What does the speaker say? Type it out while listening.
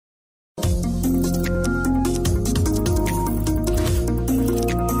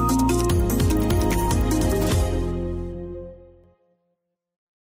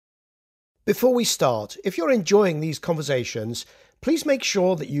Before we start, if you're enjoying these conversations, please make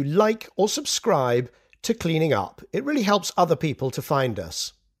sure that you like or subscribe to Cleaning Up. It really helps other people to find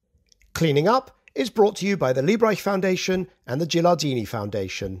us. Cleaning Up is brought to you by the Liebreich Foundation and the Gilardini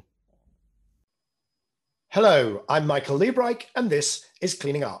Foundation. Hello, I'm Michael Liebreich, and this is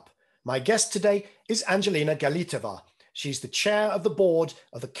Cleaning Up. My guest today is Angelina Galitova. She's the chair of the board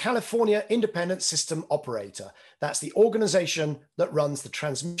of the California Independent System Operator. That's the organization that runs the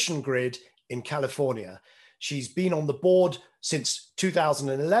transmission grid in California. She's been on the board since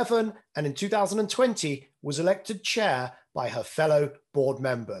 2011 and in 2020 was elected chair by her fellow board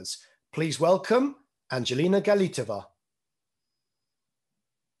members. Please welcome Angelina Galitova.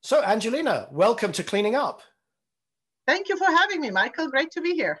 So Angelina, welcome to Cleaning Up. Thank you for having me, Michael. Great to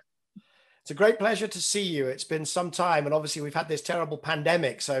be here. It's a great pleasure to see you. It's been some time, and obviously we've had this terrible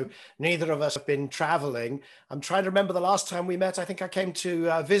pandemic, so neither of us have been traveling. I'm trying to remember the last time we met. I think I came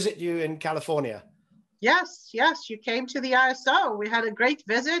to visit you in California. Yes, you came to the ISO. We had a great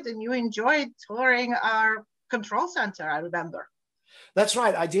visit, and you enjoyed touring our control center, I remember. That's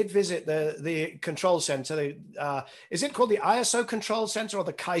right. I did visit the control center. Is it called the ISO Control Center or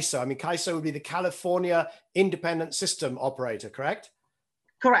the CAISO? I mean, CAISO would be the California Independent System Operator, correct?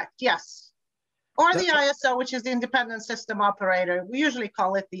 Correct, yes. Or the ISO, which is the Independent System Operator. We usually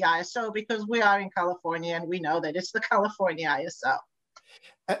call it the ISO because we are in California and we know that it's the California ISO.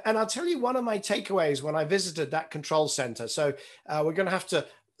 And I'll tell you one of my takeaways when I visited that control center. So we're going to have to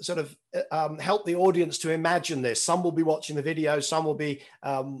sort of help the audience to imagine this. Some will be watching the video, some will be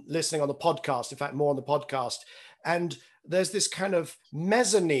listening on the podcast, in fact, more on the podcast. And there's this kind of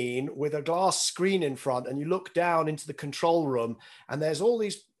mezzanine with a glass screen in front, and you look down into the control room, and there's all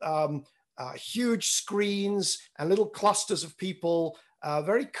these huge screens and little clusters of people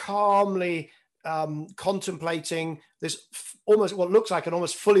very calmly contemplating this almost what looks like an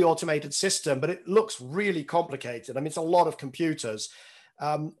almost fully automated system, but it looks really complicated. I mean, it's a lot of computers.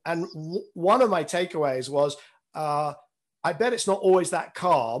 And one of my takeaways was, I bet it's not always that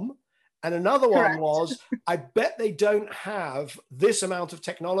calm. And another one was, I bet they don't have this amount of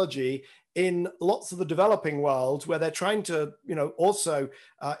technology in lots of the developing world where they're trying to, also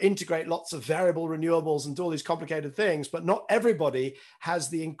integrate lots of variable renewables and do all these complicated things, but not everybody has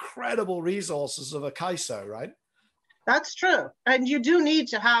the incredible resources of a CAISO, right? That's true. And you do need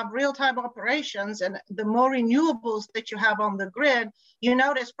to have real-time operations, and the more renewables that you have on the grid, you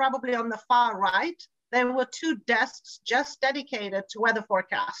notice probably on the far right, there were 2 desks just dedicated to weather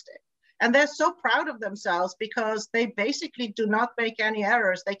forecasting. And they're so proud of themselves because they basically do not make any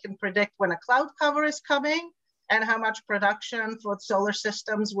errors. They can predict when a cloud cover is coming and how much production for solar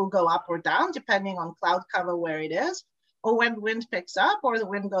systems will go up or down, depending on cloud cover where it is, or when wind picks up or the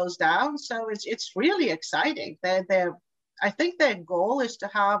wind goes down. So it's really exciting. I think their goal is to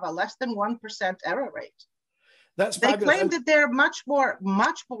have a less than 1% error rate. That's they fabulous. claim that they're much more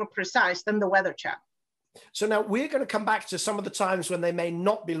precise than the Weather Channel. So now we're going to come back to some of the times when they may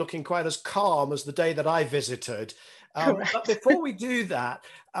not be looking quite as calm as the day that I visited. But before we do that,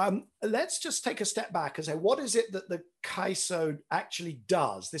 let's just take a step back and say, what is it that the CAISO actually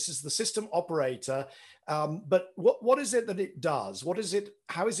does? This is the system operator, but what is it that it does? What is it?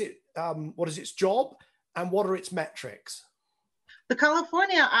 How is it? What is its job? And what are its metrics? The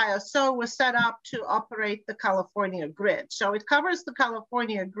California ISO was set up to operate the California grid. So it covers the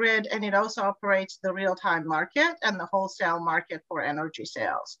California grid, and it also operates the real-time market and the wholesale market for energy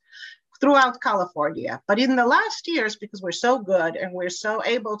sales throughout California. But in the last years, because we're so good and we're so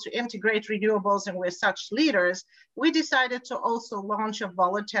able to integrate renewables and we're such leaders, we decided to also launch a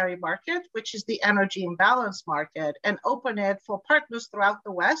voluntary market, which is the energy imbalance market, and open it for partners throughout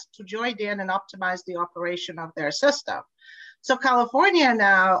the West to join in and optimize the operation of their system. So California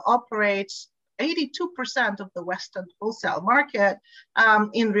now operates 82% of the Western wholesale market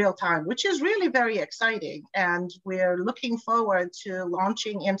in real time, which is really very exciting. And we're looking forward to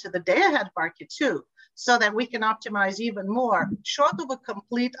launching into the day-ahead market too, so that we can optimize even more. Short of a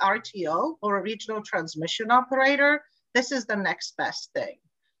complete RTO or a regional transmission operator, this is the next best thing.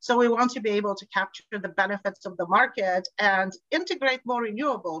 So we want to be able to capture the benefits of the market and integrate more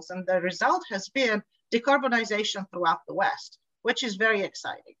renewables. And the result has been decarbonization throughout the West, which is very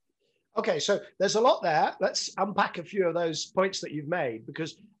exciting. Okay, so there's a lot there. Let's unpack a few of those points that you've made,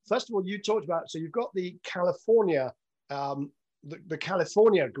 because first of all, you talked about, so you've got the California, the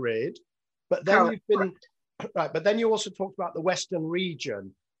California grid, but then right, but then you also talked about the Western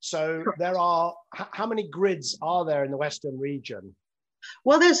region. So there are, how many grids are there in the Western region?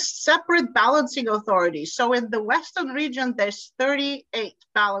 Well, there's separate balancing authorities. So in the Western region, there's 38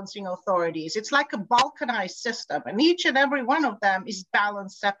 balancing authorities. It's like a balkanized system, and each and every one of them is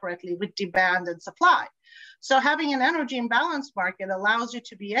balanced separately with demand and supply. So having an energy imbalance market allows you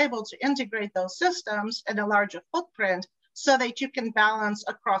to be able to integrate those systems in a larger footprint so that you can balance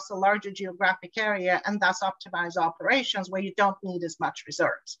across a larger geographic area and thus optimize operations where you don't need as much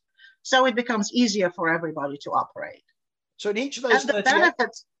reserves. So it becomes easier for everybody to operate. So in each of those and the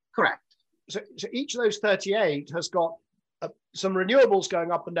benefits, correct. So each of those 38 has got some renewables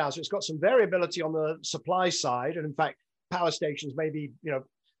going up and down. So it's got some variability on the supply side. And in fact, power stations may be,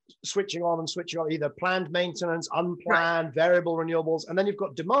 switching on and switching on, either planned maintenance, unplanned, variable renewables. And then you've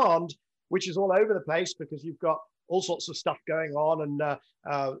got demand, which is all over the place because you've got all sorts of stuff going on,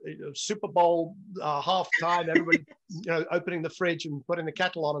 and Super Bowl halftime, everybody opening the fridge and putting the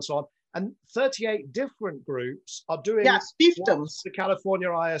kettle on and so on. And 38 different groups are doing what the California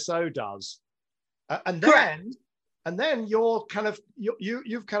ISO does. And then you're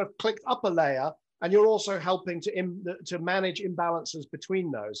you've kind of clicked up a layer, and you're also helping to manage imbalances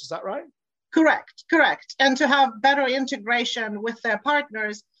between those. Is that right? Correct. And to have better integration with their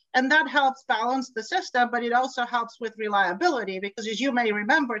partners. And that helps balance the system, but it also helps with reliability because, as you may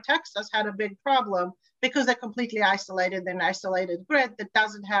remember, Texas had a big problem because they're completely isolated in an isolated grid that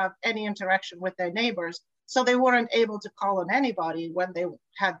doesn't have any interaction with their neighbors. So they weren't able to call on anybody when they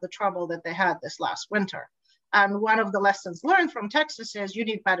had the trouble that they had this last winter. And one of the lessons learned from Texas is you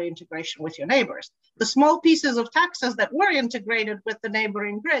need better integration with your neighbors. The small pieces of Texas that were integrated with the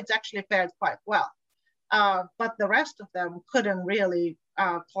neighboring grids actually fared quite well. But the rest of them couldn't really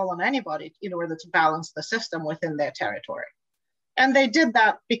call on anybody in order to balance the system within their territory. And they did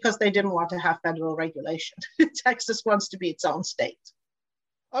that because they didn't want to have federal regulation. Texas wants to be its own state.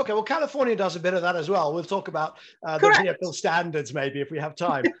 Okay, well, California does a bit of that as well. We'll talk about the vehicle standards maybe if we have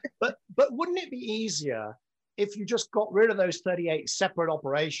time. but wouldn't it be easier if you just got rid of those 38 separate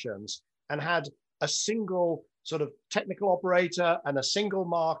operations and had a single sort of technical operator and a single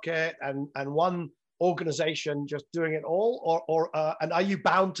market and one organization just doing it all, and are you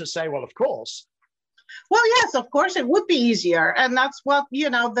bound to say, well, of course? Well, yes, of course, it would be easier. And that's what,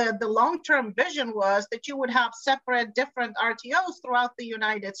 the long-term vision was, that you would have separate different RTOs throughout the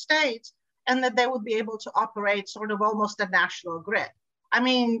United States, and that they would be able to operate sort of almost a national grid. I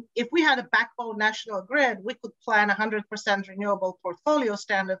mean, if we had a backbone national grid, we could plan 100% renewable portfolio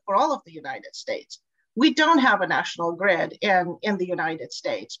standard for all of the United States. We don't have a national grid in the United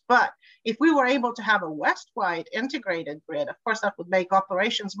States, but if we were able to have a West-wide integrated grid, of course, that would make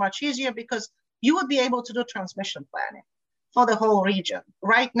operations much easier because you would be able to do transmission planning for the whole region.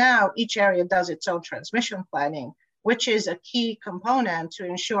 Right now, each area does its own transmission planning, which is a key component to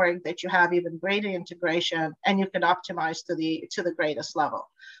ensuring that you have even greater integration and you can optimize to the greatest level.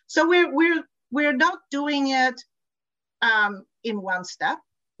 So we're not doing it in one step.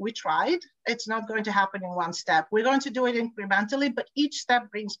 We tried. It's not going to happen in one step. We're going to do it incrementally, but each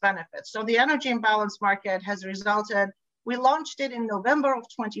step brings benefits. So the energy imbalance market has resulted, we launched it in November of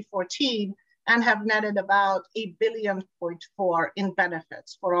 2014 and have netted about $1.4 billion in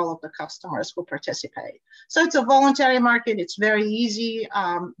benefits for all of the customers who participate. So it's a voluntary market. It's very easy.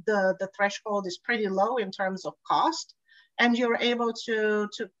 The threshold is pretty low in terms of cost, and you're able to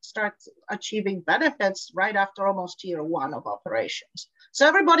start achieving benefits right after almost year one of operations. So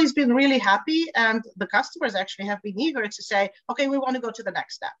everybody's been really happy, and the customers actually have been eager to say, okay, we want to go to the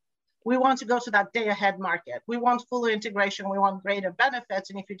next step. We want to go to that day-ahead market. We want full integration. We want greater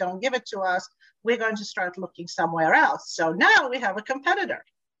benefits. And if you don't give it to us, we're going to start looking somewhere else. So now we have a competitor.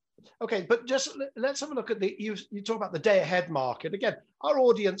 Okay, but just let's have a look at you talk about the day-ahead market. Again, our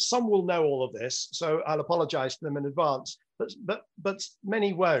audience, some will know all of this, so I'll apologize to them in advance, but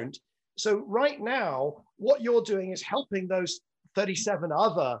many won't. So right now, what you're doing is helping those 37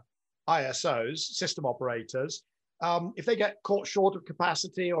 other ISOs, system operators. If they get caught short of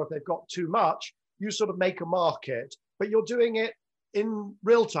capacity or if they've got too much, you sort of make a market, but you're doing it in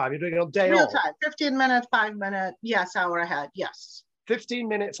real time. You're doing it on day real time, 15 minute, 5 minute, yes, hour ahead, yes. 15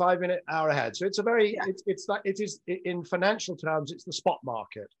 minute, 5 minute, hour ahead. So it's a very, it is in financial terms, it's the spot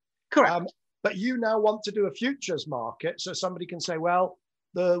market. Correct. But you now want to do a futures market. So somebody can say, well,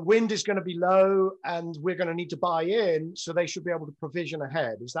 the wind is going to be low and we're going to need to buy in. So they should be able to provision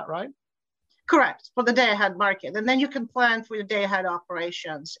ahead. Is that right? Correct, for the day-ahead market. And then you can plan for your day-ahead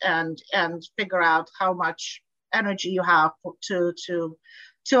operations and figure out how much energy you have to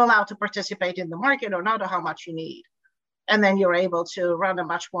allow to participate in the market or not, or how much you need. And then you're able to run a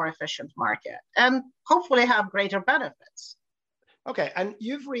much more efficient market and hopefully have greater benefits. Okay, and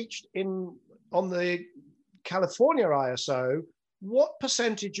you've reached on the California ISO what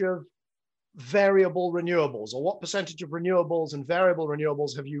percentage of variable renewables, or what percentage of renewables and variable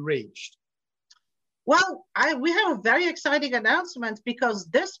renewables have you reached? Well, we have a very exciting announcement, because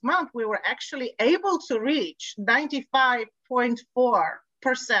this month we were actually able to reach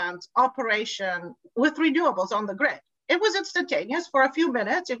 95.4% operation with renewables on the grid. It was instantaneous for a few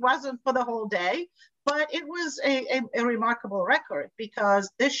minutes. It wasn't for the whole day, but it was a remarkable record, because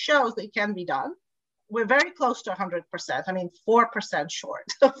this shows that it can be done. We're very close to 100%. I mean, 4% short,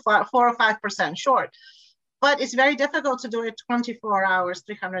 4 or 5% short. But it's very difficult to do it 24 hours,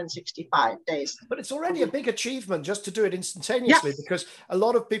 365 days. But it's already a big achievement just to do it instantaneously, yes. because a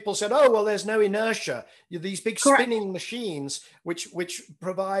lot of people said, oh, well, there's no inertia. These big Correct. spinning machines, which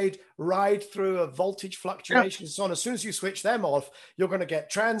provide ride through of voltage fluctuations and so on. As soon as you switch them off, you're going to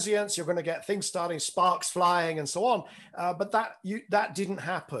get transients, you're going to get things starting, sparks flying and so on. But that didn't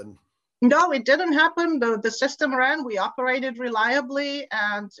happen. No, it didn't happen. The system ran, we operated reliably,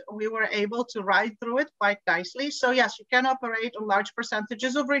 and we were able to ride through it quite nicely. So yes, you can operate on large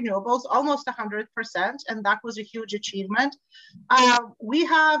percentages of renewables, almost 100%, and that was a huge achievement. We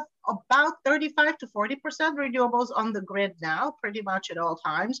have about 35 to 40% renewables on the grid now, pretty much at all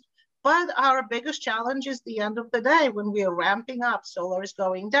times. But our biggest challenge is the end of the day when we are ramping up. Solar is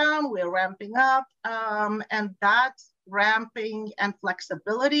going down, we're ramping up, and that ramping and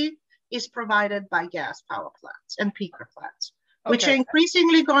flexibility is provided by gas power plants and peaker plants, which are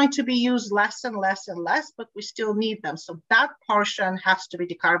increasingly going to be used less and less and less, but we still need them. So that portion has to be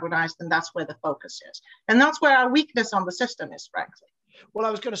decarbonized, and that's where the focus is. And that's where our weakness on the system is, frankly. Well,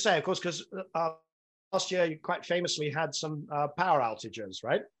 I was going to say, of course, because last year you quite famously had some power outages,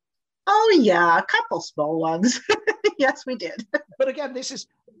 right? Oh, yeah, a couple small ones. Yes, we did. But again, this is,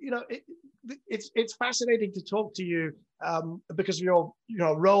 it's fascinating to talk to you because of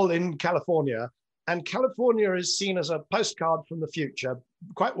your role in California. And California is seen as a postcard from the future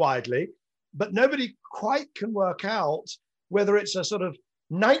quite widely, but nobody quite can work out whether it's a sort of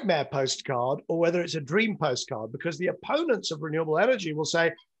nightmare postcard or whether it's a dream postcard, because the opponents of renewable energy will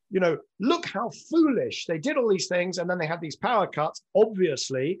say, look how foolish. They did all these things and then they had these power cuts,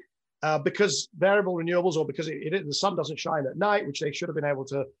 obviously, because variable renewables, or because the sun doesn't shine at night, which they should have been able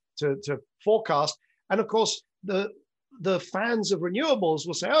to forecast. And of course, the fans of renewables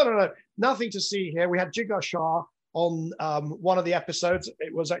will say, oh, no, nothing to see here. We had Jigar Shah on one of the episodes,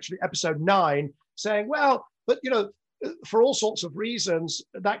 it was actually episode 9, saying, well, but for all sorts of reasons,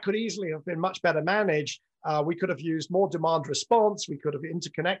 that could easily have been much better managed. We could have used more demand response. We could have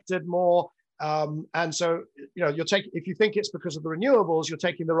interconnected more. And so, if you think it's because of the renewables, you're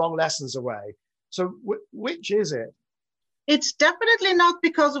taking the wrong lessons away. So which is it? It's definitely not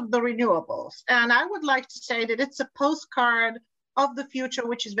because of the renewables. And I would like to say that it's a postcard of the future,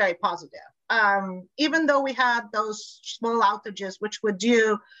 which is very positive. Even though we had those small outages, which were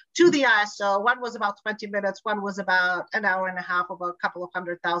due to the ISO, one was about 20 minutes, one was about an hour and a half, about a couple of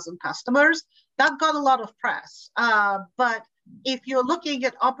 100,000 customers, that got a lot of press. But if you're looking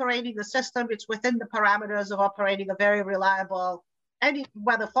at operating the system, it's within the parameters of operating a very reliable,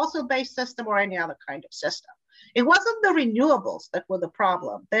 whether fossil-based system or any other kind of system. It wasn't the renewables that were the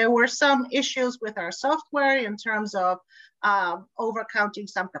problem. There were some issues with our software in terms of overcounting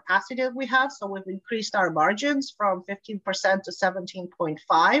some capacity that we have. So we've increased our margins from 15% to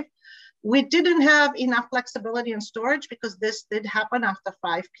 17.5. We didn't have enough flexibility in storage because this did happen after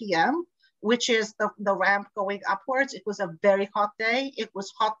 5 p.m., which is the ramp going upwards. It was a very hot day. It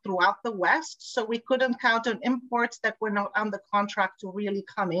was hot throughout the West. So we couldn't count on imports that were not on the contract to really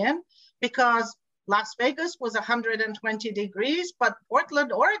come in, because Las Vegas was 120 degrees, but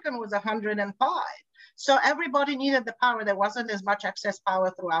Portland, Oregon was 105. So everybody needed the power. There wasn't as much excess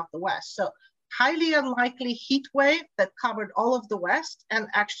power throughout the West. So highly unlikely heat wave that covered all of the West and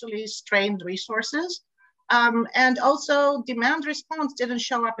actually strained resources. And also demand response didn't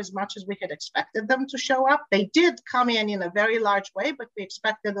show up as much as we had expected them to show up. They did come in a very large way, but we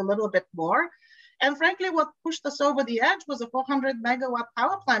expected a little bit more. And frankly, what pushed us over the edge was a 400 megawatt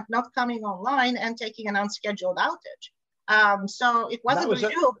power plant not coming online and taking an unscheduled outage. So it wasn't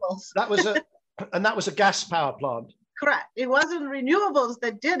renewables. That was a gas power plant. Correct. It wasn't renewables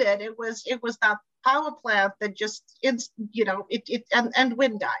that did it. It was that power plant that just, and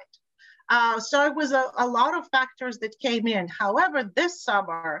wind died. So it was a lot of factors that came in. However, this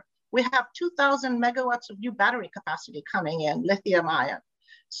summer, we have 2,000 megawatts of new battery capacity coming in, lithium ion.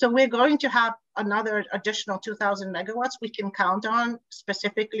 So we're going to have another additional 2,000 megawatts we can count on,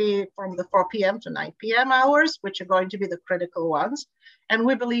 specifically from the 4 p.m. to 9 p.m. hours, which are going to be the critical ones. And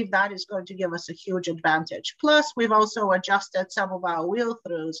we believe that is going to give us a huge advantage. Plus, we've also adjusted some of our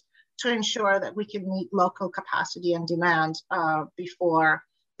wheel-throughs to ensure that we can meet local capacity and demand before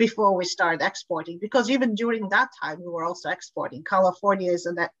we start exporting. Because even during that time, we were also exporting. California is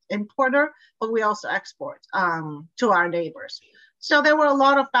a net importer, but we also export to our neighbors. So there were a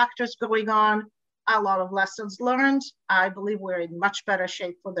lot of factors going on, a lot of lessons learned. I believe we're in much better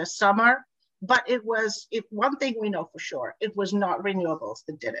shape for this summer. But one thing we know for sure, it was not renewables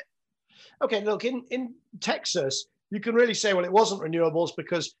that did it. Okay, look, in Texas, you can really say, well, it wasn't renewables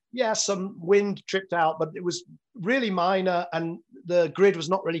because, yeah, some wind tripped out, but it was really minor and the grid was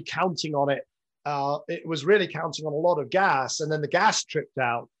not really counting on it. It was really counting on a lot of gas, and then the gas tripped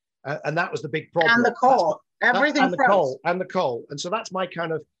out, and that was the big problem. And the coal, everything and the coal. And so that's my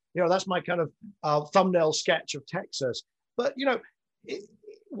kind of, thumbnail sketch of Texas. But,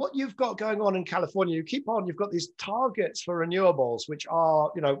 what you've got going on in California, you've got these targets for renewables, which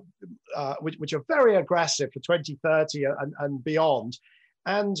are, which are very aggressive for 2030 and beyond.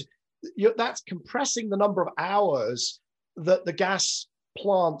 And that's compressing the number of hours that the gas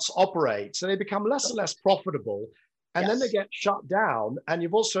plants operate. So they become less and less profitable. And then they get shut down. And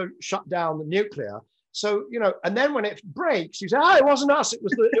you've also shut down the nuclear. So, and then when it breaks, you say, it wasn't us, it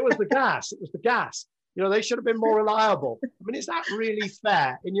was the gas. It was the gas. They should have been more reliable. I mean, is that really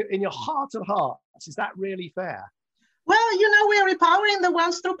fair? In your heart of hearts, is that really fair? Well, we're repowering the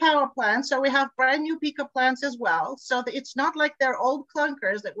ones through power plants. So we have brand new peaker plants as well. So it's not like they're old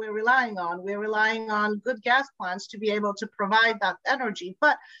clunkers that we're relying on. We're relying on good gas plants to be able to provide that energy.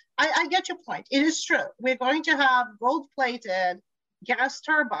 But I get your point. It is true. We're going to have gold-plated gas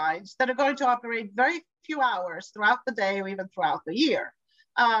turbines that are going to operate very few hours throughout the day or even throughout the year.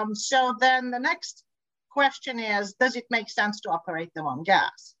 So then the next question is, does it make sense to operate them on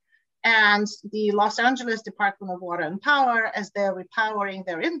gas? And the Los Angeles Department of Water and Power, as they're repowering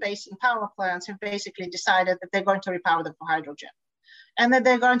their in-basin power plants, have basically decided that they're going to repower them for hydrogen. And that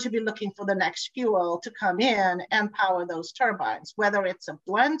they're going to be looking for the next fuel to come in and power those turbines, whether it's a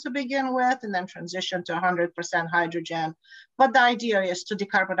blend to begin with and then transition to 100% hydrogen. But the idea is to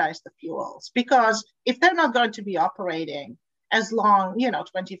decarbonize the fuels, because if they're not going to be operating as long,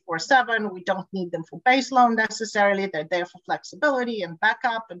 24/7, we don't need them for base load necessarily. They're there for flexibility and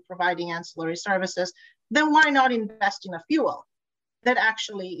backup and providing ancillary services. Then why not invest in a fuel that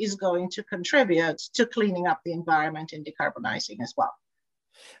actually is going to contribute to cleaning up the environment and decarbonizing as well?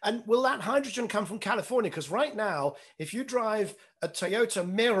 And will that hydrogen come from California? Because right now, if you drive a Toyota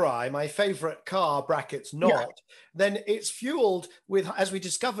Mirai, my favorite car, brackets not, then it's fueled with, as we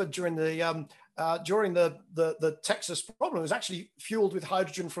discovered during the Texas problem, it was actually fueled with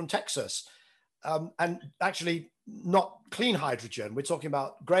hydrogen from Texas, and actually not clean hydrogen. We're talking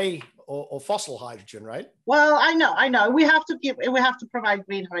about gray or fossil hydrogen, right? Well, I know. We have to provide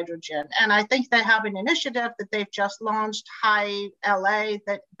green hydrogen, and I think they have an initiative that they've just launched, High LA,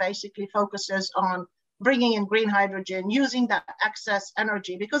 that basically focuses on bringing in green hydrogen, using that excess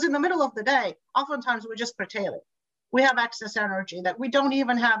energy, because in the middle of the day, oftentimes we're just curtailing. We have excess energy that we don't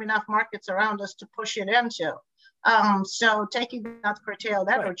even have enough markets around us to push it into. So taking that curtailed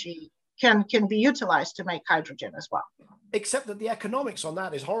energy can be utilized to make hydrogen as well. Except that the economics on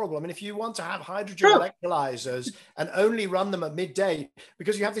that is horrible. I mean, if you want to have hydrogen electrolyzers and only run them at midday,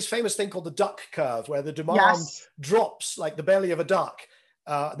 because you have this famous thing called the duck curve, where the demand drops like the belly of a duck.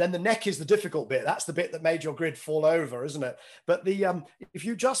 Then the neck is the difficult bit. That's the bit that made your grid fall over, isn't it? But if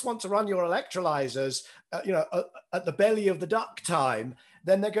you just want to run your electrolyzers, at the belly of the duck time,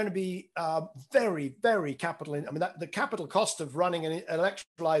 then they're going to be very, very capital. The capital cost of running an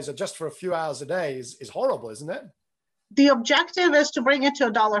electrolyzer just for a few hours a day is horrible, isn't it? The objective is to bring it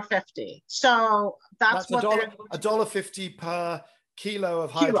to $1.50. So that's what $1.50 per kilo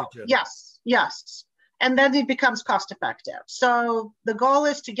of hydrogen. Yes. And then it becomes cost effective. So the goal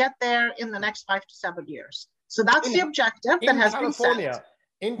is to get there in the next 5 to 7 years. So that's the objective that has been set.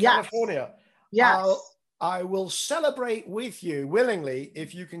 In California. Yes. I will celebrate with you willingly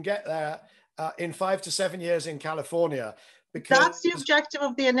if you can get there in 5 to 7 years in California. Because that's the objective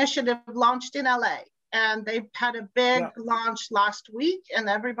of the initiative launched in LA. And they've had a big launch last week and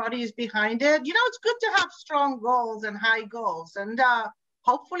everybody is behind it. It's good to have strong goals and high goals, and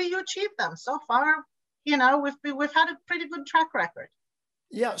hopefully you achieve them. So far, we've had a pretty good track record.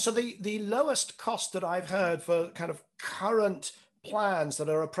 Yeah, so the lowest cost that I've heard for kind of current plans that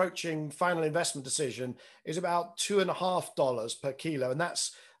are approaching final investment decision is about $2.50 per kilo. And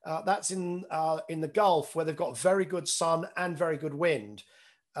that's in the Gulf, where they've got very good sun and very good wind.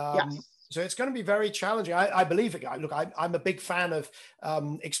 So it's going to be very challenging. I believe it. Look, I'm a big fan of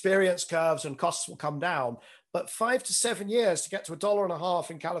experience curves, and costs will come down. But 5 to 7 years to get to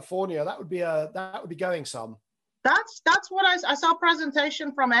 $1.50 in California, that would be going some. That's what I saw a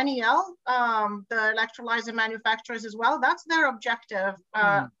presentation from NEL, the electrolyzer manufacturers as well. That's their objective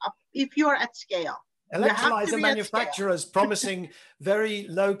if you're at scale. Electrolyzer manufacturers promising very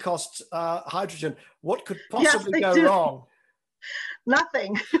low cost hydrogen. What could possibly go wrong?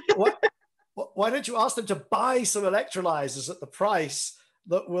 Nothing. Why don't you ask them to buy some electrolyzers at the price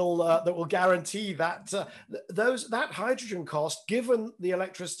that will guarantee that that hydrogen cost, given the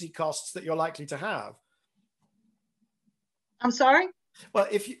electricity costs that you're likely to have? I'm sorry? Well,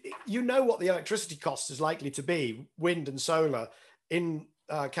 if you know what the electricity cost is likely to be, wind and solar in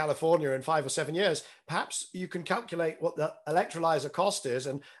California in 5 or 7 years, perhaps you can calculate what the electrolyzer cost is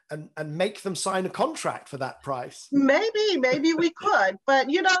and make them sign a contract for that price. Maybe we could, but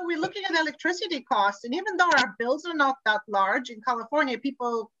we're looking at electricity costs, and even though our bills are not that large in California,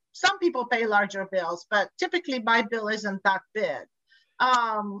 some people pay larger bills, but typically my bill isn't that big.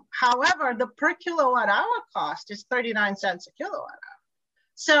 However, the per kilowatt hour cost is 39 cents a kilowatt hour.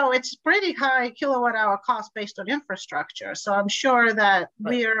 So it's pretty high kilowatt hour cost based on infrastructure. So I'm sure that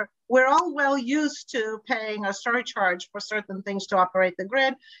we're all well used to paying a surcharge for certain things to operate the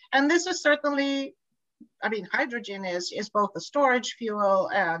grid. And this is certainly, hydrogen is both a storage fuel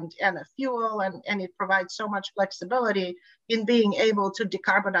and a fuel, and it provides so much flexibility in being able to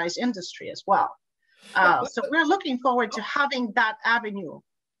decarbonize industry as well. So we're looking forward to having that avenue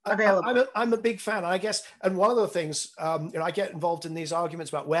available. I'm a big fan, I guess. And one of the things, I get involved in these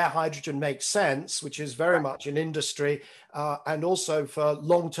arguments about where hydrogen makes sense, which is very much in industry, and also for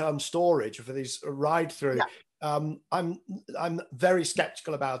long-term storage for these ride-through. Yeah. I'm very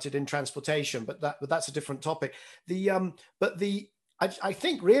skeptical about it in transportation, but that's a different topic. I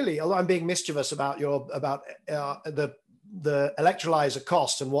think really, although I'm being mischievous about the electrolyzer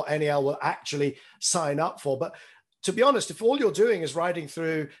cost and what NEL will actually sign up for. But to be honest, if all you're doing is riding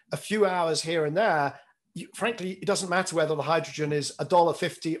through a few hours here and there, frankly, it doesn't matter whether the hydrogen is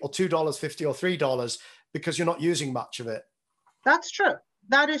 $1.50 or $2.50 or $3 because you're not using much of it. That's true.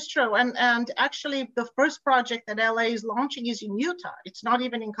 That is true. And actually, the first project that LA is launching is in Utah. It's not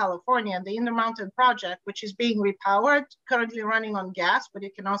even in California. The Intermountain project, which is being repowered, currently running on gas, but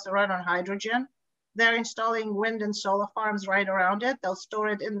it can also run on hydrogen. They're installing wind and solar farms right around it. They'll store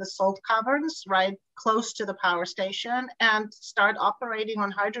it in the salt caverns right close to the power station and start operating on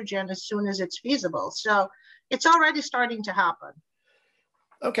hydrogen as soon as it's feasible. So it's already starting to happen.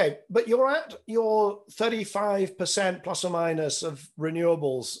 Okay, but you're at your 35% plus or minus of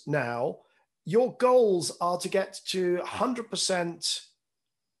renewables now. Your goals are to get to 100%.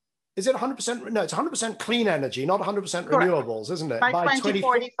 Is it 100%? No, it's 100% clean energy, not 100% renewables, isn't it? By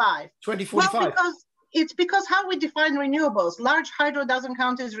 2045. 2045. Well, because how we define renewables. Large hydro doesn't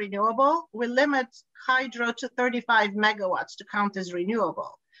count as renewable. We limit hydro to 35 megawatts to count as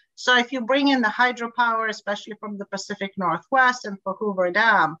renewable. So if you bring in the hydropower, especially from the Pacific Northwest and for Hoover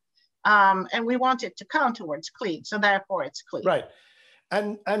Dam, and we want it to count towards clean, so therefore it's clean. Right.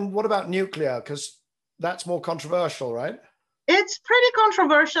 And what about nuclear? Because that's more controversial, right? It's pretty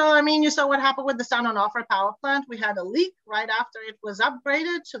controversial. I mean, you saw what happened with the San Onofre power plant. We had a leak right after it was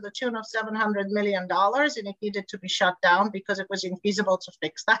upgraded to the tune of $700 million, and it needed to be shut down because it was infeasible to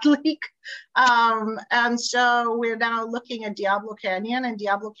fix that leak. And so we're now looking at Diablo Canyon, and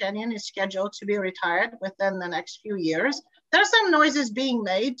Diablo Canyon is scheduled to be retired within the next few years. There's some noises being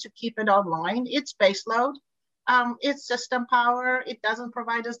made to keep it online. It's baseload. It's system power. It doesn't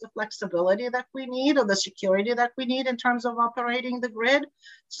provide us the flexibility that we need or the security that we need in terms of operating the grid.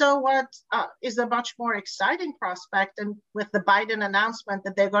 So what is a much more exciting prospect, and with the Biden announcement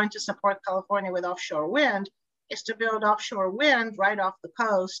that they're going to support California with offshore wind, is to build offshore wind right off the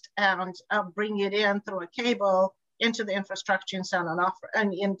coast and bring it in through a cable into the infrastructure in San Onofre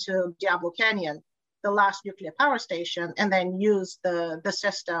and into Diablo Canyon, the last nuclear power station, and then use the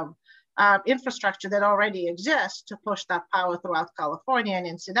system infrastructure that already exists to push that power throughout California. And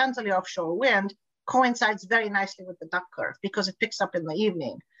incidentally, offshore wind coincides very nicely with the duck curve because it picks up in the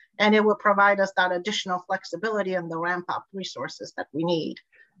evening, and it will provide us that additional flexibility and the ramp up resources that we need.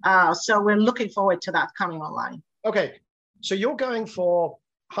 So we're looking forward to that coming online. Okay, so you're going for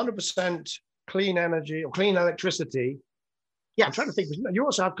 100% clean energy or clean electricity. Yes. I'm trying to think, you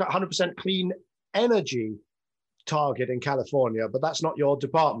also have got 100% clean energy target in California, but that's not your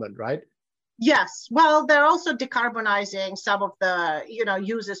department, right? Yes. Well, they're also decarbonizing some of the,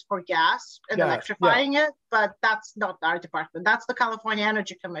 uses for gas and electrifying it, but that's not our department. That's the California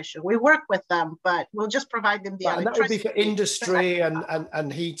Energy Commission. We work with them, but we'll just provide them the electricity. And that would be for industry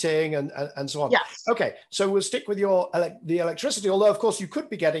and heating and so on. Yes. Okay. So we'll stick with the electricity, although of course you could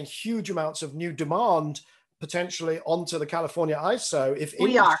be getting huge amounts of new demand potentially onto the California ISO. If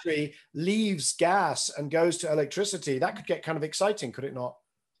We are. industry leaves gas and goes to electricity, that could get kind of exciting, could it not?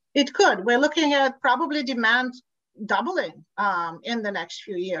 It could. We're looking at probably demand doubling in the next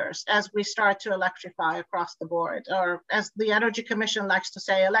few years as we start to electrify across the board, or as the Energy Commission likes to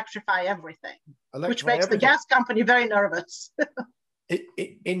say, electrify everything, which makes the gas company very nervous.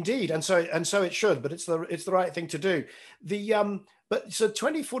 Indeed, and so it should, but it's the right thing to do. But so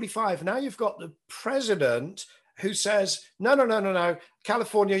 2045, now you've got the president who says, no,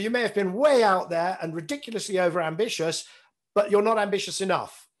 California, you may have been way out there and ridiculously overambitious, but you're not ambitious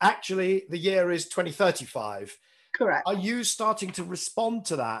enough. Actually, the year is 2035. Correct. Are you starting to respond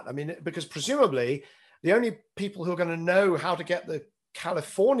to that? I mean, because presumably the only people who are going to know how to get the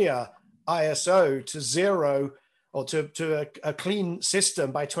California ISO to zero or to a clean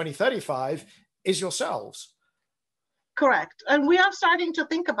system by 2035 is yourselves. Correct. And we are starting to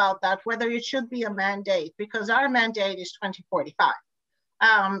think about that, whether it should be a mandate, because our mandate is 2045.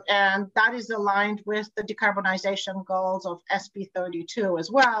 And that is aligned with the decarbonization goals of SB 32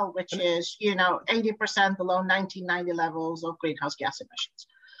 as well, which is, 80% below 1990 levels of greenhouse gas emissions.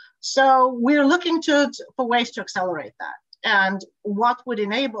 So we're looking for ways to accelerate that and what would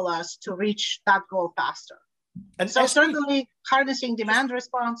enable us to reach that goal faster. And so certainly harnessing demand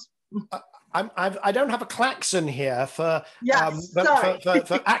response. I don't have a klaxon here for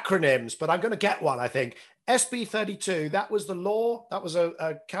acronyms, but I'm going to get one, I think. SB 32, that was the law. That was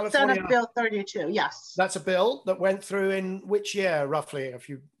a California Senate Bill 32. Yes, that's a bill that went through in which year, roughly? If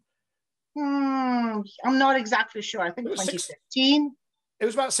you, I'm not exactly sure. I think 2015. It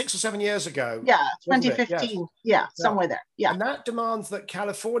was about 6 or 7 years ago. Yeah, 2015. Yes. Somewhere there. Yeah, and that demands that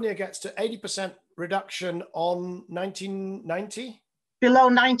California gets to 80% reduction on 1990. Below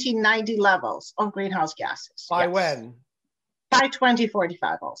 1990 levels of greenhouse gases. By when? By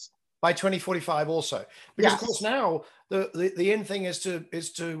 2045 also. By 2045 also, because of course now the in thing is to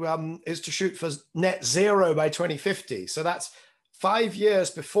shoot for net zero by 2050. So that's 5 years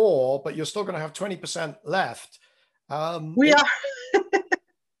before, but you're still going to have 20% left. We are.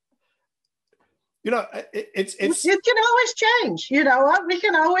 It can always change. You know what? We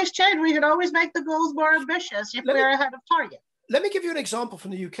can always change. We can always make the goals more ambitious if we're ahead of target. Let me give you an example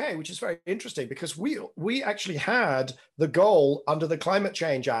from the UK, which is very interesting, because we actually had the goal under the Climate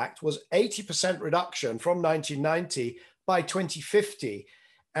Change Act was 80% reduction from 1990 by 2050.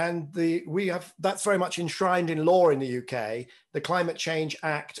 And that's very much enshrined in law in the UK, the Climate Change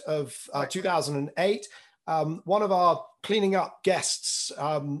Act of 2008. One of our cleaning up guests,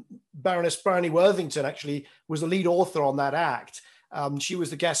 Baroness Bryony Worthington, actually was the lead author on that act. She was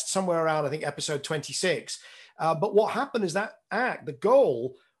the guest somewhere around, I think, episode 26. But what happened is that act, the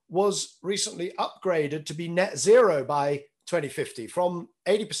goal, was recently upgraded to be net zero by 2050, from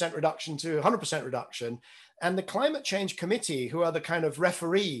 80% reduction to 100% reduction. And the Climate Change Committee, who are the kind of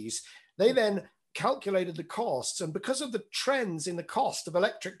referees, they then calculated the costs. And because of the trends in the cost of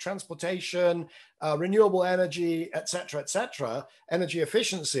electric transportation, renewable energy, et cetera, energy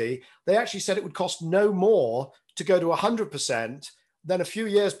efficiency, they actually said it would cost no more to go to 100%. Then a few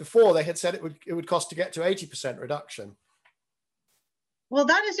years before, they had said it would cost to get to 80% reduction. Well,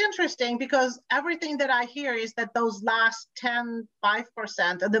 that is interesting, because everything that I hear is that those last 5%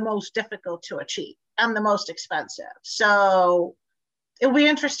 are the most difficult to achieve and the most expensive. So it'll be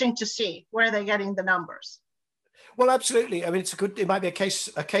interesting to see where they're getting the numbers. Well, absolutely. I mean, it might be a case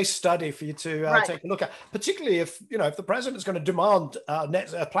study for you to take a look at, particularly if the president is going to demand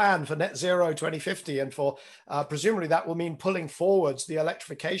a plan for net zero 2050, and for presumably that will mean pulling forwards the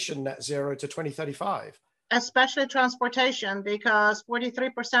electrification net zero to 2035. Especially transportation, because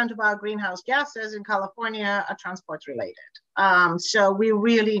 43% of our greenhouse gases in California are transport related. So we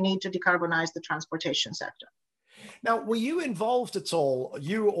really need to decarbonize the transportation sector. Now, were you involved at all,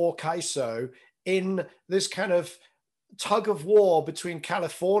 you or CAISO, in this kind of tug of war between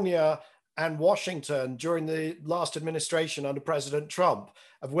California and Washington during the last administration under President Trump,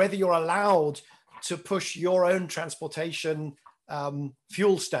 of whether you're allowed to push your own transportation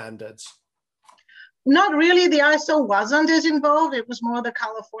fuel standards? Not really. The ISO wasn't as involved. It was more the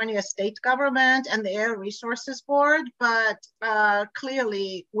California state government and the Air Resources Board. But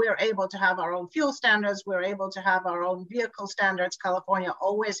clearly, we're able to have our own fuel standards. We're able to have our own vehicle standards. California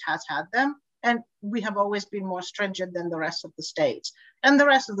always has had them. And we have always been more stringent than the rest of the states. And the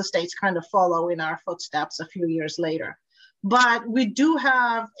rest of the states kind of follow in our footsteps a few years later. But we do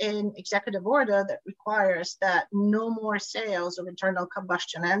have an executive order that requires that no more sales of internal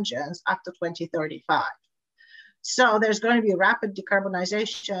combustion engines after 2035. So there's going to be rapid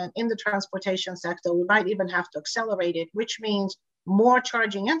decarbonization in the transportation sector. We might even have to accelerate it, which means more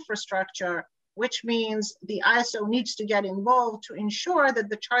charging infrastructure which means the ISO needs to get involved to ensure that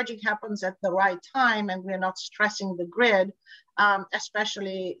the charging happens at the right time and we're not stressing the grid,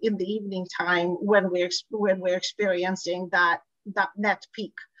 especially in the evening time when we're experiencing that net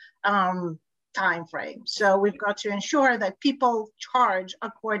peak time frame. So we've got to ensure that people charge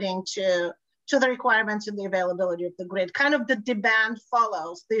according to the requirements and the availability of the grid. Kind of the demand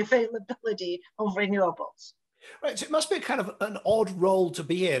follows the availability of renewables. Right, so it must be kind of an odd role to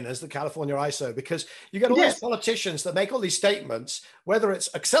be in as the California ISO, because you get all these politicians that make all these statements, whether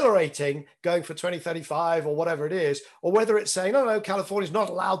it's accelerating, going for 2035 or whatever it is, or whether it's saying, no, California's not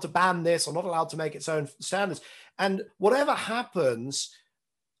allowed to ban this or not allowed to make its own standards. And whatever happens,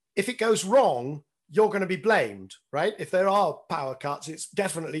 if it goes wrong, you're going to be blamed, right? If there are power cuts, it's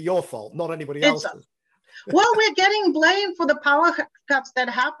definitely your fault, not anybody else's. Well, we're getting blamed for the power cuts that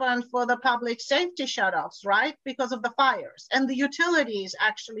happened for the public safety shutoffs, right? Because of the fires. And the utilities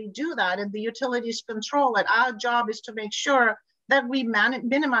actually do that, and the utilities control it. Our job is to make sure that we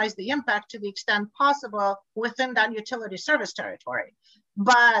minimize the impact to the extent possible within that utility service territory.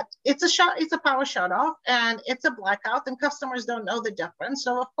 But it's a power shutoff and it's a blackout, and customers don't know the difference.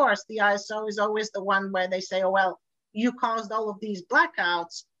 So of course, the ISO is always the one where they say, oh, well, you caused all of these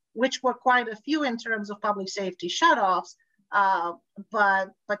blackouts, which were quite a few in terms of public safety shutoffs, but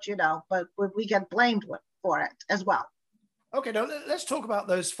we get blamed for it as well. Okay, now let's talk about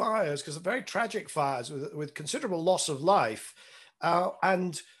those fires, because they're very tragic fires with considerable loss of life,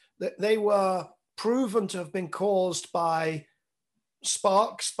 and they were proven to have been caused by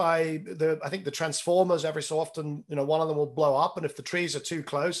sparks, by I think the transformers. Every so often, one of them will blow up, and if the trees are too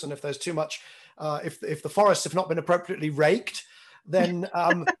close, and if there's too much, if the forests have not been appropriately raked, then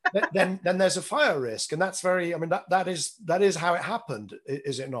then there's a fire risk, and that's very. I mean, that is how it happened,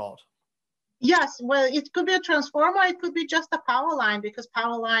 is it not? Yes. Well, it could be a transformer. It could be just a power line, because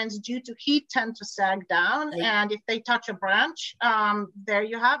power lines, due to heat, tend to sag down, and if they touch a branch, there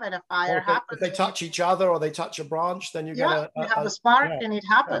you have it. A fire happens. If they touch each other or they touch a branch, then you get you have a spark, and it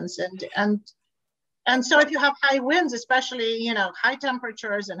happens. And so if you have high winds, especially high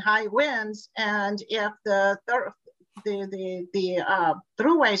temperatures and high winds, and if the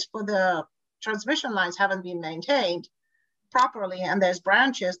throughways for the transmission lines haven't been maintained properly, and there's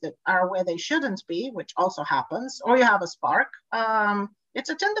branches that are where they shouldn't be, which also happens, or you have a spark, it's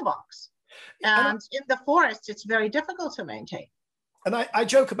a tinderbox. And in the forests, it's very difficult to maintain. And I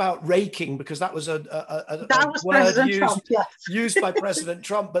joke about raking, because that was a word used by President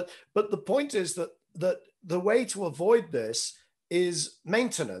Trump. But the point is that the way to avoid this is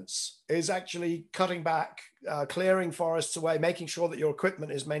maintenance, is actually cutting back, clearing forests away, making sure that your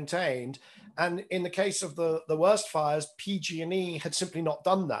equipment is maintained. And in the case of the worst fires, PG&E had simply not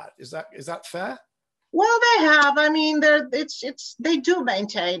done that. Is that fair? Well, they have. I mean, they do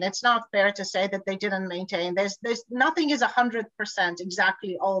maintain. It's not fair to say that they didn't maintain. There's nothing is 100%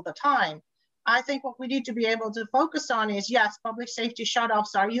 exactly all the time. I think what we need to be able to focus on is, yes, public safety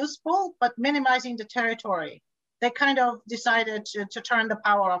shutoffs are useful, but minimizing the territory. They kind of decided to turn the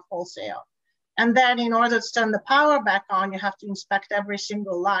power off wholesale. And then in order to turn the power back on, you have to inspect every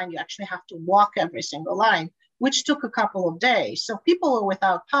single line. You actually have to walk every single line, which took a couple of days. So people were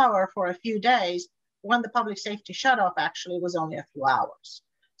without power for a few days when the public safety shutoff actually was only a few hours.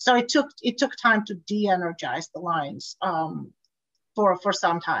 So it took time to de-energize the lines for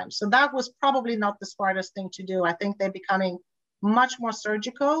some time. So that was probably not the smartest thing to do. I think they're becoming much more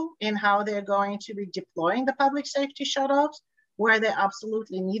surgical in how they're going to be deploying the public safety shutoffs where they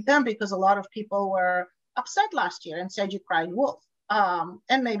absolutely need them, because a lot of people were upset last year and said you cried wolf.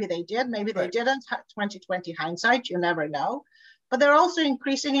 And maybe they did, maybe they didn't. 2020 hindsight, you never know. But they're also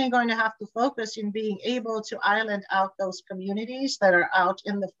increasingly going to have to focus in being able to island out those communities that are out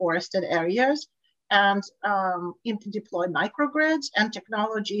in the forested areas, and deploy microgrids and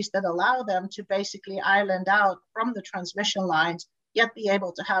technologies that allow them to basically island out from the transmission lines, yet be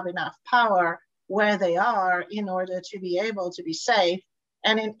able to have enough power where they are in order to be able to be safe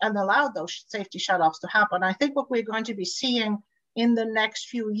and allow those safety shutoffs to happen. I think what we're going to be seeing in the next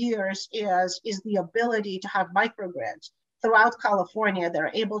few years is the ability to have microgrids throughout California.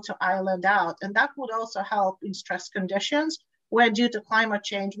 They're able to island out, and that would also help in stress conditions where, due to climate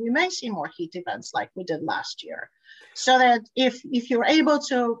change, we may see more heat events like we did last year. So that if you're able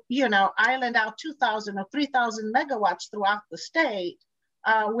to, island out 2,000 or 3,000 megawatts throughout the state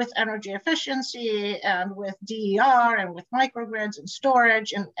with energy efficiency and with DER and with microgrids and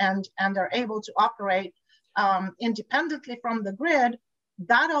storage, and are able to operate independently from the grid,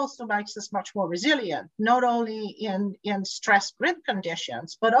 that also makes us much more resilient, not only in stress grid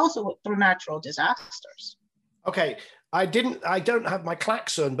conditions, but also through natural disasters. Okay, I don't have my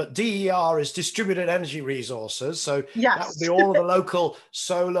klaxon, but DER is distributed energy resources. So that would Yes. be all of the local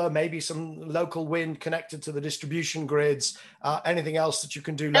solar, maybe some local wind connected to the distribution grids, anything else that you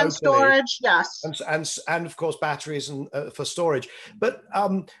can do locally. And storage, yes. And of course, batteries and for storage. But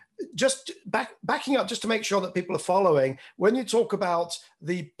just backing up, just to make sure that people are following, when you talk about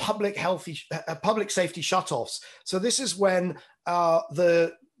the public safety shutoffs, so this is when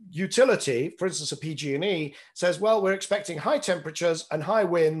the utility, for instance, a PG&E, says, well, we're expecting high temperatures and high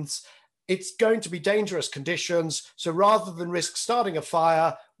winds. It's going to be dangerous conditions. So rather than risk starting a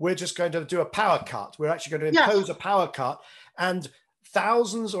fire, we're just going to do a power cut. We're actually going to impose a power cut. And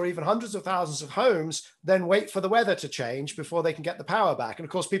thousands or even hundreds of thousands of homes then wait for the weather to change before they can get the power back. And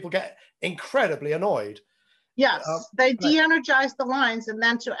of course, people get incredibly annoyed. Yes, they de-energize the lines, and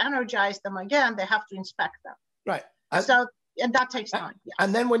then to energize them again, they have to inspect them. Right. And that takes time. Yes.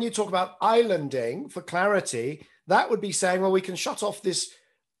 And then when you talk about islanding, for clarity, that would be saying, well, we can shut off this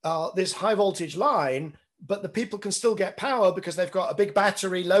high voltage line, but the people can still get power because they've got a big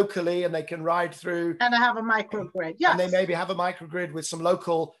battery locally and they can ride through. And they have a microgrid, yes. And they maybe have a microgrid with some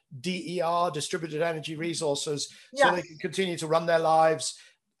local DER, distributed energy resources, so they can continue to run their lives.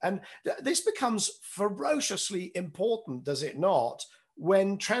 And this becomes ferociously important, does it not,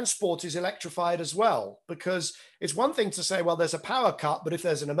 when transport is electrified as well? Because it's one thing to say, well, there's a power cut, but if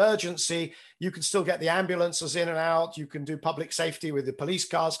there's an emergency, you can still get the ambulances in and out. You can do public safety with the police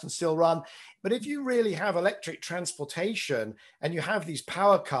cars can still run. But if you really have electric transportation and you have these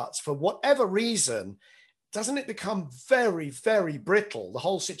power cuts for whatever reason, doesn't it become very, very brittle, the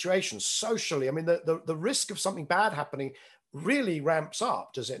whole situation socially? I mean, the risk of something bad happening really ramps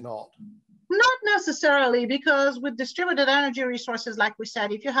up, does it not? Not necessarily, because with distributed energy resources, like we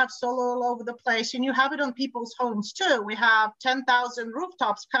said, if you have solar all over the place and you have it on people's homes too, we have 10,000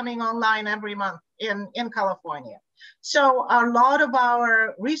 rooftops coming online every month in California. So a lot of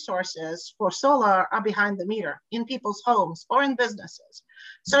our resources for solar are behind the meter in people's homes or in businesses.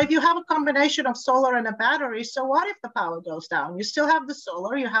 So if you have a combination of solar and a battery, so what if the power goes down? You still have the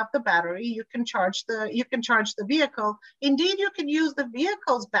solar, you have the battery, you can charge the vehicle. Indeed, you can use the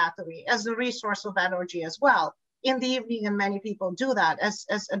vehicle's battery as a resource of energy as well in the evening, and many people do that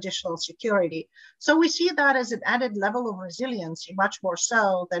as additional security. So we see that as an added level of resiliency, much more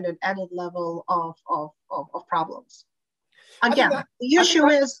so than an added level of problems. Again, the issue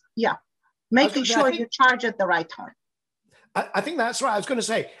is, making sure you charge at the right time. I think that's right. I was going to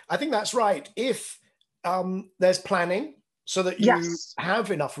say, I think that's right. If there's planning so that you have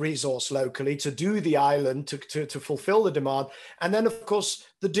enough resource locally to do the island, to fulfill the demand. And then, of course,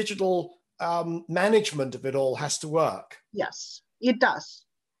 the digital management of it all has to work. Yes, it does.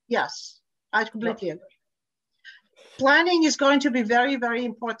 Yes, I completely agree. Planning is going to be very, very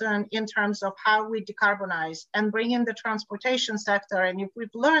important in terms of how we decarbonize and bring in the transportation sector. And if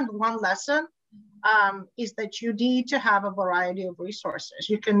we've learned one lesson, is that you need to have a variety of resources.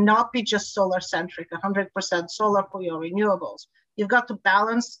 You cannot be just solar centric, 100% solar for your renewables. You've got to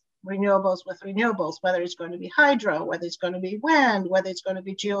balance renewables with renewables, whether it's going to be hydro, whether it's going to be wind, whether it's going to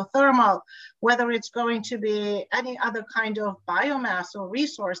be geothermal, whether it's going to be any other kind of biomass or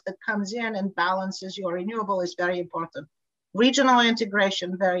resource that comes in and balances your renewable is very important. Regional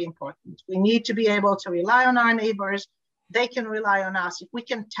integration, very important. We need to be able to rely on our neighbors. They can rely on us. If we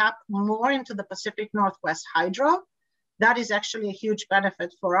can tap more into the Pacific Northwest hydro, that is actually a huge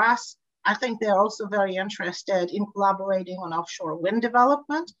benefit for us. I think they're also very interested in collaborating on offshore wind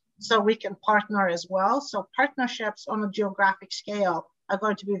development, so we can partner as well. So partnerships on a geographic scale are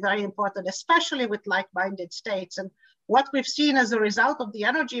going to be very important, especially with like-minded states. And what we've seen as a result of the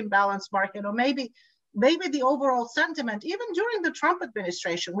energy imbalance market, or maybe the overall sentiment, even during the Trump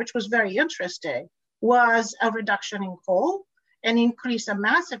administration, which was very interesting, was a reduction in coal, a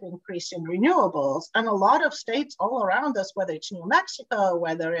massive increase in renewables. And a lot of states all around us, whether it's New Mexico,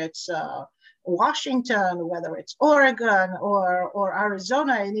 whether it's Washington, whether it's Oregon or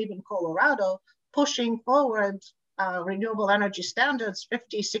Arizona, and even Colorado, pushing forward renewable energy standards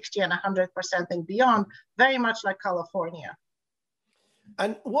 50, 60, and 100% and beyond, very much like California.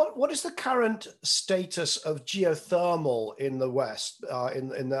 And what is the current status of geothermal in the West,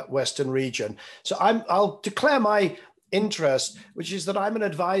 in that Western region? So I'll declare my interest, which is that I'm an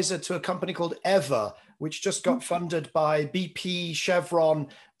advisor to a company called Ever, which just got funded by BP, Chevron,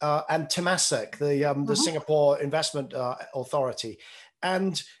 and Temasek, the Singapore Investment Authority.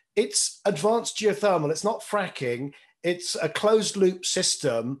 And it's advanced geothermal. It's not fracking. It's a closed loop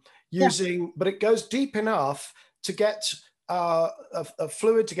system but it goes deep enough to get a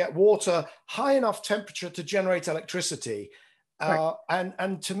fluid, to get water, high enough temperature to generate electricity. Right.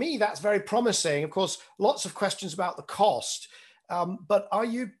 And to me, that's very promising. Of course, lots of questions about the cost. But are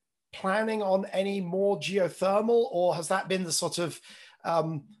you planning on any more geothermal, or has that been the sort of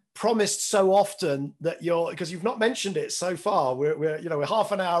promised so often that because you've not mentioned it so far? We're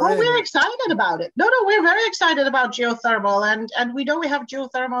half an hour Oh, in. we're excited about it. No, we're very excited about geothermal, and we know we have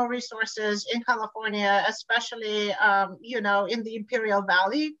geothermal resources in California, especially in the Imperial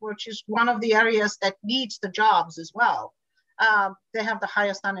Valley, which is one of the areas that needs the jobs as well. They have the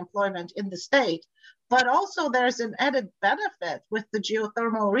highest unemployment in the state, but also there's an added benefit with the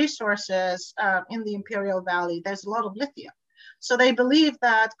geothermal resources in the Imperial Valley. There's a lot of lithium. So they believe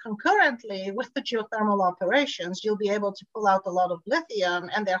that concurrently with the geothermal operations, you'll be able to pull out a lot of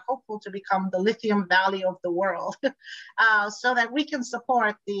lithium, and they're hopeful to become the lithium valley of the world so that we can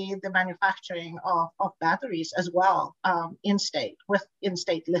support the manufacturing of batteries as well in-state with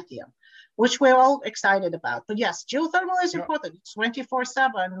in-state lithium, which we're all excited about. But yes, geothermal is important. It's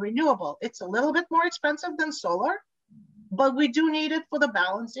 24/7 renewable. It's a little bit more expensive than solar, but we do need it for the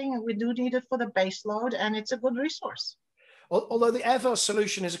balancing, and we do need it for the base load, and it's a good resource. Although the EVER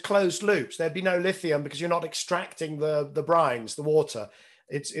solution is a closed loop, so there'd be no lithium because you're not extracting the brines, the water.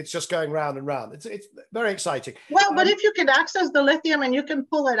 It's just going round and round. It's very exciting. Well, but if you can access the lithium and you can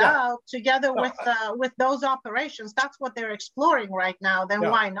pull it out together with those operations, that's what they're exploring right now. Then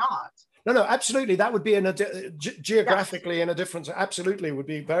why not? No, absolutely. That would be geographically in a difference. Absolutely, would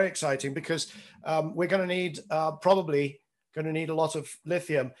be very exciting because we're going to need probably going to need a lot of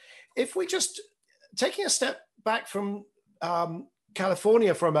lithium. If we just taking a step back from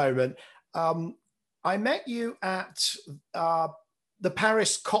California for a moment, I met you at the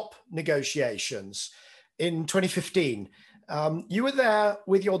Paris COP negotiations in 2015. You were there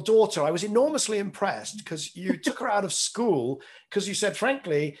with your daughter. I was enormously impressed because you took her out of school because you said,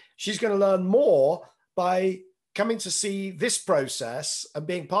 frankly, she's going to learn more by coming to see this process and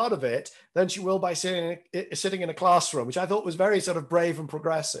being part of it than she will by sitting in a classroom, which I thought was very sort of brave and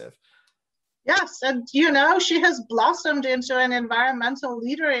progressive. Yes, and she has blossomed into an environmental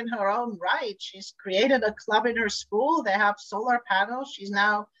leader in her own right. She's created a club in her school. They have solar panels. She's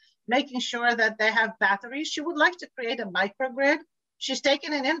now making sure that they have batteries. She would like to create a microgrid. She's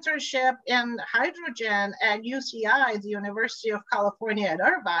taken an internship in hydrogen at UCI, the University of California at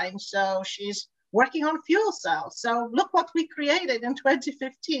Irvine. So she's working on fuel cells. So look what we created in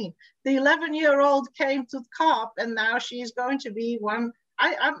 2015. The 11-year-old came to COP, and now she's going to be one.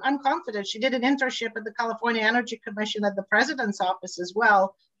 I'm confident. She did an internship at the California Energy Commission at the president's office as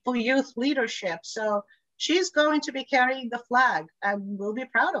well for youth leadership. So she's going to be carrying the flag, and we'll be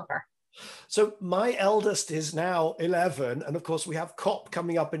proud of her. So my eldest is now 11, and of course we have COP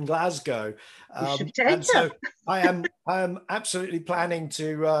coming up in Glasgow. And so I am absolutely planning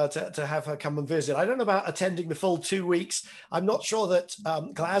to have her come and visit. I don't know about attending the full 2 weeks. I'm not sure that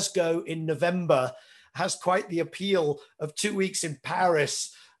Glasgow in November has quite the appeal of 2 weeks in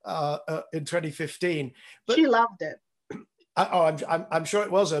Paris in 2015. But she loved it. I'm sure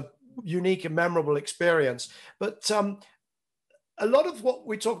it was a unique and memorable experience. But a lot of what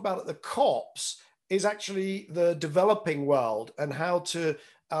we talk about at the COPs is actually the developing world and how to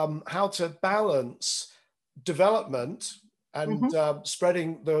balance development and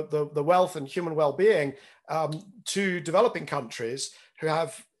spreading the wealth and human well-being to developing countries who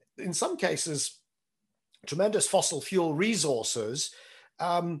have, in some cases, tremendous fossil fuel resources,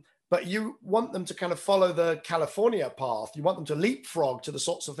 but you want them to kind of follow the California path. You want them to leapfrog to the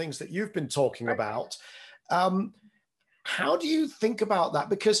sorts of things that you've been talking about. How do you think about that?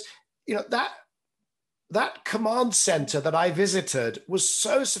 Because that command center that I visited was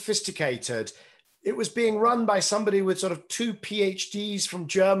so sophisticated. It was being run by somebody with sort of 2 PhDs from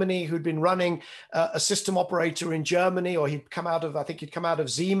Germany who'd been running a system operator in Germany, or he'd come out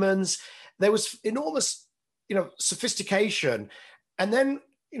of Siemens. There was enormous sophistication. And then,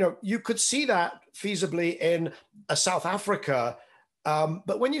 you could see that feasibly in South Africa.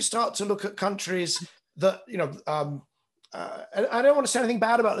 But when you start to look at countries that, I don't want to say anything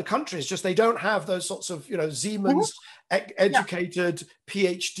bad about the countries, just they don't have those sorts of, Siemens educated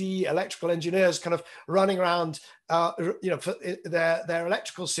PhD electrical engineers kind of running around, for their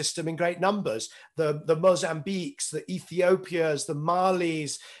electrical system in great numbers. The Mozambiques, the Ethiopias, the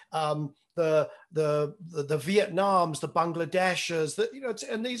Malis, the Vietnams, the Bangladeshs,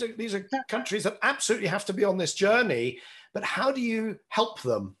 and these are countries that absolutely have to be on this journey. But how do you help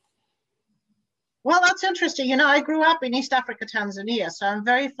them? Well, that's interesting. You know, I grew up in East Africa, Tanzania, so I'm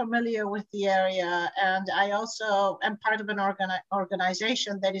very familiar with the area. And I also am part of an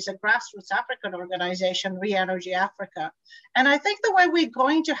organization that is a grassroots African organization, Re-Energy Africa. And I think the way we're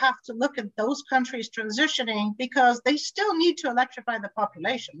going to have to look at those countries transitioning, because they still need to electrify the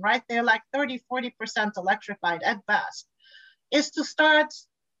population, right? They're like 30–40% electrified at best, is to start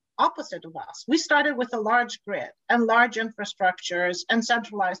opposite of us. We started with a large grid and large infrastructures and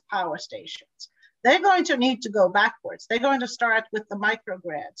centralized power stations. They're going to need to go backwards. They're going to start with the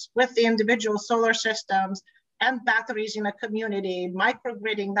microgrids, with the individual solar systems and batteries in a community,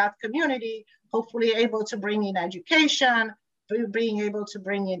 microgridding that community, hopefully able to bring in education, being able to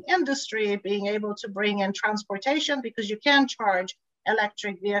bring in industry, being able to bring in transportation, because you can charge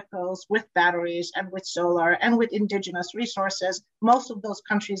electric vehicles with batteries and with solar and with indigenous resources. Most of those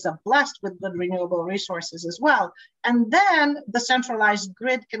countries are blessed with good renewable resources as well. And then the centralized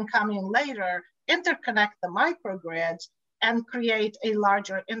grid can come in later, interconnect the microgrids, and create a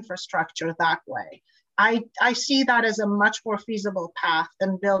larger infrastructure that way. I see that as a much more feasible path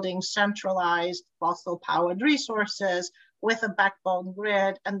than building centralized fossil-powered resources with a backbone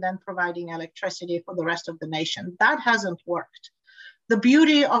grid and then providing electricity for the rest of the nation. That hasn't worked. The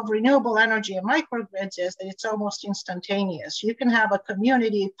beauty of renewable energy and microgrids is that it's almost instantaneous. You can have a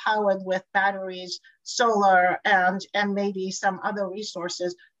community powered with batteries, solar, and maybe some other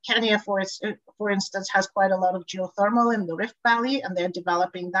resources. Kenya, for instance, has quite a lot of geothermal in the Rift Valley, and they're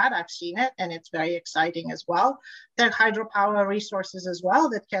developing that. I've seen it, and it's very exciting as well. There are hydropower resources as well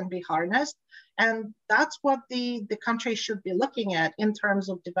that can be harnessed. And that's what the country should be looking at in terms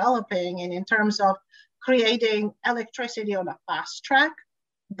of developing and in terms of creating electricity on a fast track,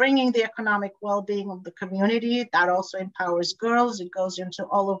 bringing the economic well-being of the community. That also empowers girls. It goes into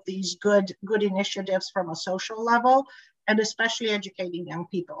all of these good initiatives from a social level, and especially educating young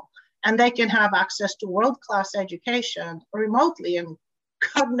people. And they can have access to world-class education remotely. And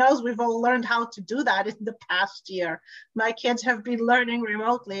God knows we've all learned how to do that in the past year. My kids have been learning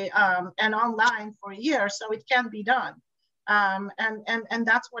remotely and online for years, so it can be done. And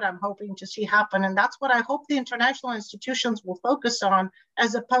that's what I'm hoping to see happen. And that's what I hope the international institutions will focus on,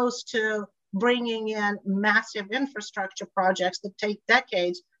 as opposed to bringing in massive infrastructure projects that take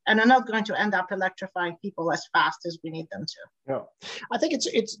decades and are not going to end up electrifying people as fast as we need them to. Yeah, I think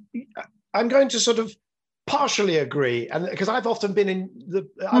I'm going to sort of partially agree, and because I've often been in the,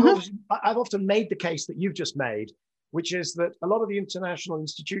 I've often made the case that you've just made, which is that a lot of the international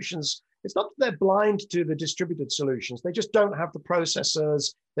institutions, it's not that they're blind to the distributed solutions. They just don't have the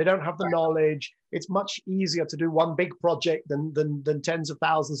processors. They don't have the knowledge. It's much easier to do one big project than tens of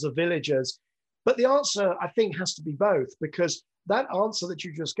thousands of villages. But the answer, I think, has to be both, because that answer that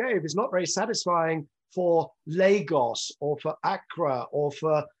you just gave is not very satisfying for Lagos or for Accra or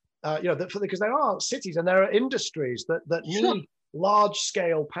for, because there are cities and there are industries that need large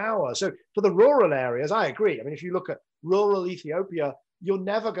scale power. So for the rural areas, I agree. I mean, if you look at rural Ethiopia, you're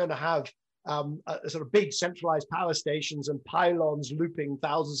never going to have a sort of big centralized power stations and pylons looping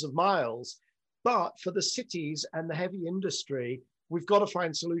thousands of miles. But for the cities and the heavy industry, we've got to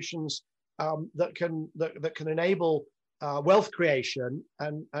find solutions that can enable wealth creation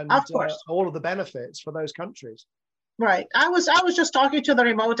and all of the benefits for those countries. Right. I was just talking to the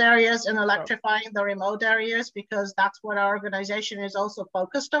remote areas and electrifying the remote areas, because that's what our organization is also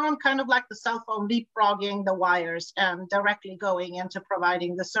focused on, kind of like the cell phone leapfrogging the wires and directly going into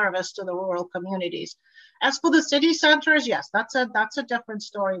providing the service to the rural communities. As for the city centers, yes, that's a different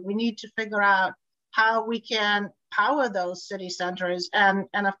story. We need to figure out how we can power those city centers and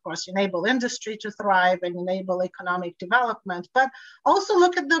of course enable industry to thrive and enable economic development, but also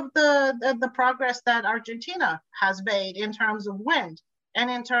look at the progress that Argentina has made in terms of wind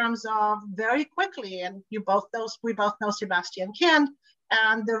and in terms of very quickly, and we both know Sebastian Kind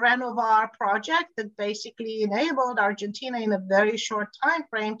and the Renovar project that basically enabled Argentina in a very short time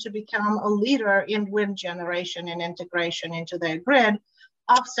frame to become a leader in wind generation and integration into their grid,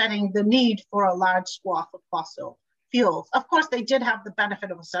 offsetting the need for a large swath of fossil fuels. Of course, they did have the benefit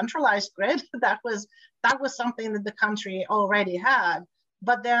of a centralized grid. That was something that the country already had,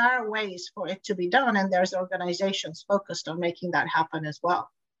 but there are ways for it to be done, and there's organizations focused on making that happen as well.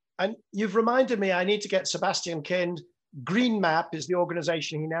 And you've reminded me, I need to get Sebastian Kind. GreenMap is the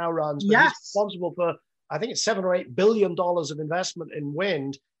organization he now runs, but he's responsible for, I think it's $7 or $8 billion of investment in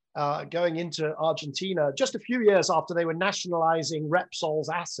wind. Going into Argentina just a few years after they were nationalizing Repsol's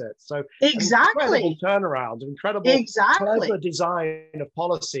assets. So exactly, incredible turnaround, incredible clever design of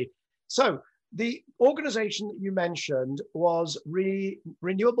policy. So the organization that you mentioned was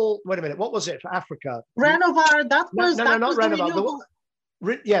Renewable. Wait a minute, what was it for Africa? Renovar. That was not Renovar. renewable.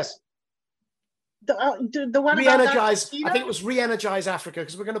 Yes. The one about Re-energize, Argentina? I think it was Re-energize Africa,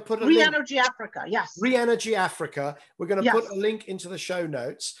 because we're going to put a Re-energy Africa, yes. Re-energy Africa. We're going to Yes. put a link into the show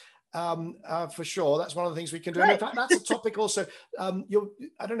notes for sure. That's one of the things we can do. Great. And in fact, that's a topic also. I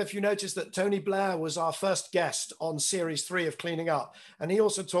don't know if you noticed that Tony Blair was our first guest on series 3 of Cleaning Up. And he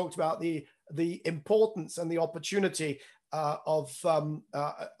also talked about the importance and the opportunity of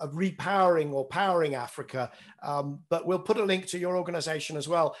repowering or powering Africa. But we'll put a link to your organization as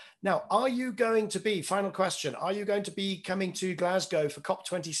well. Now, are you going to be, final question, are you going to be coming to Glasgow for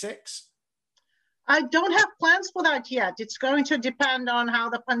COP26? I don't have plans for that yet. It's going to depend on how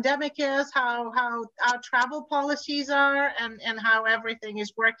the pandemic is, how our travel policies are, and how everything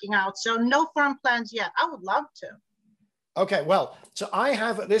is working out. So no firm plans yet. I would love to. Okay, well, so I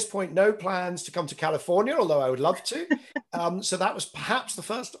have at this point no plans to come to California, although I would love to. So that was perhaps the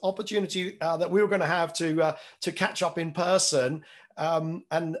first opportunity that we were going to have to catch up in person.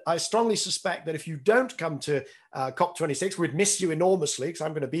 And I strongly suspect that if you don't come to COP26, we'd miss you enormously because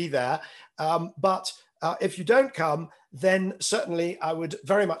I'm going to be there. But if you don't come, then certainly I would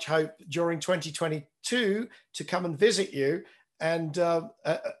very much hope during 2022 to come and visit you and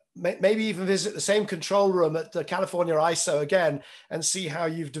maybe even visit the same control room at the California ISO again and see how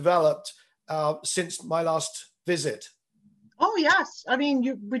you've developed since my last visit. Oh, yes. I mean,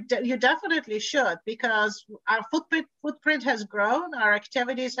 you definitely should, because our footprint has grown. Our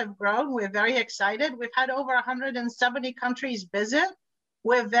activities have grown. We're very excited. We've had over 170 countries visit.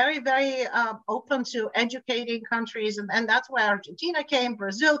 We're very, very open to educating countries. And that's why Argentina came,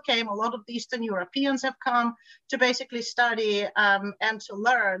 Brazil came, a lot of the Eastern Europeans have come to basically study and to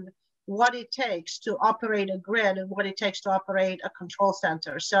learn what it takes to operate a grid and what it takes to operate a control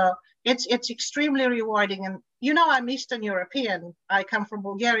center. So it's extremely rewarding. And you know, I'm Eastern European. I come from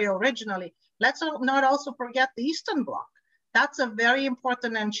Bulgaria originally. Let's not also forget the Eastern Bloc. That's a very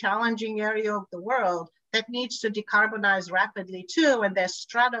important and challenging area of the world that needs to decarbonize rapidly too. And they're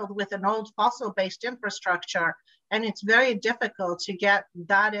straddled with an old fossil-based infrastructure. And it's very difficult to get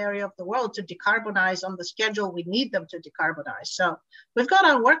that area of the world to decarbonize on the schedule we need them to decarbonize. So we've got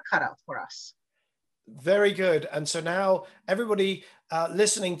our work cut out for us. Very good. And so now everybody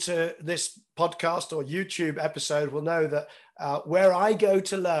listening to this podcast or YouTube episode will know that where I go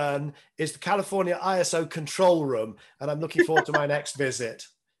to learn is the California ISO control room. And I'm looking forward to my next visit.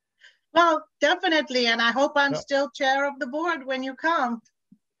 Well, definitely. And I hope I'm still chair of the board when you come.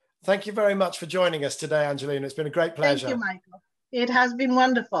 Thank you very much for joining us today, Angelina. It's been a great pleasure. Thank you, Michael. It has been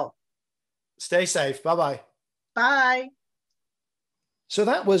wonderful. Stay safe. Bye-bye. Bye. So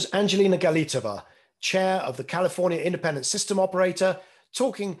that was Angelina Galitova, chair of the California Independent System Operator,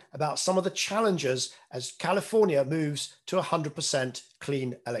 talking about some of the challenges as California moves to 100%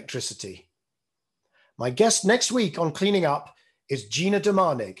 clean electricity. My guest next week on Cleaning Up is Gina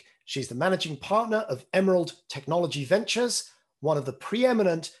Domarnik. She's the managing partner of Emerald Technology Ventures, one of the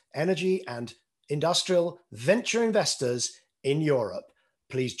preeminent energy and industrial venture investors in Europe.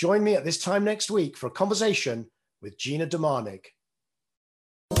 Please join me at this time next week for a conversation with Gina Domarnik.